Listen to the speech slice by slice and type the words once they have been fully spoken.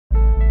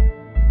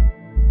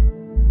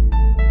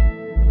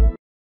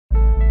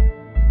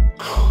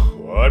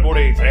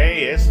everybody.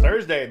 Today is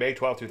Thursday, May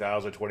 12,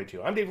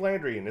 2022. I'm Dave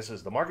Landry, and this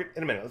is the market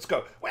in a minute. Let's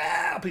go.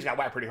 Well, please got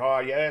whacked pretty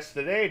hard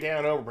yesterday,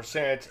 down over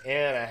 1.5%.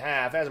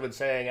 As I've been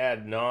saying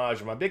ad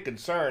nauseum, my big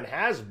concern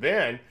has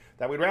been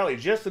that we'd rally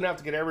just enough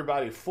to get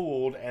everybody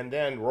fooled and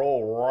then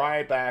roll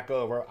right back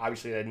over.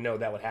 Obviously, I didn't know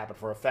that would happen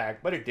for a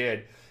fact, but it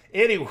did.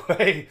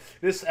 Anyway,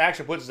 this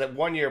action puts us at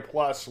 1 year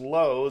plus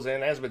lows,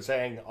 and as I've been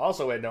saying,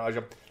 also ad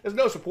nauseum, there's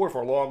no support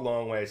for a long,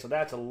 long way, so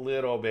that's a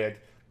little bit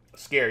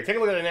scary. Take a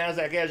look at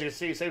the NASDAQ. As you can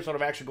see, same sort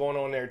of action going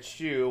on there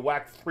too.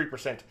 Whacked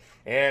 3%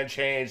 and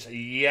changed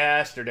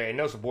yesterday.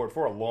 No support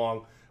for a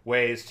long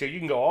ways too. You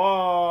can go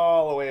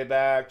all the way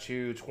back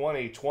to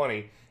 2020,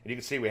 and you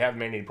can see we haven't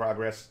made any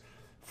progress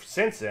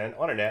since then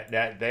on a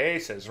net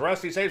basis.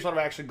 Rusty, same sort of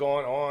action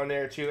going on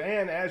there too.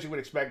 And as you would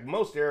expect,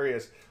 most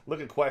areas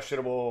looking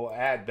questionable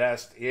at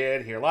best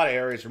in here. A lot of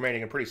areas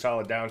remaining in pretty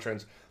solid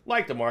downtrends,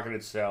 like the market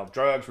itself.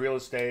 Drugs, real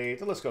estate,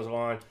 the list goes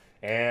on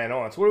and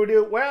on. So what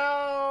do?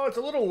 Well, it's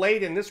a little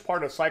late in this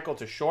part of the cycle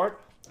to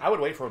short. I would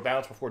wait for a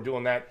bounce before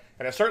doing that,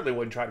 and I certainly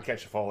wouldn't try to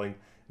catch a falling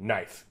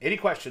knife. Any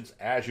questions,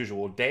 as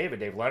usual, Dave at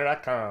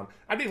DaveLandry.com.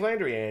 I'm Dave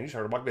Landry, and you just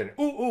heard a buck minute.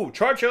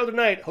 Chart show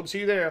tonight. Hope to see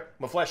you there. I'm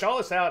going to flesh all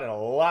this out in a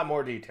lot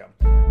more detail.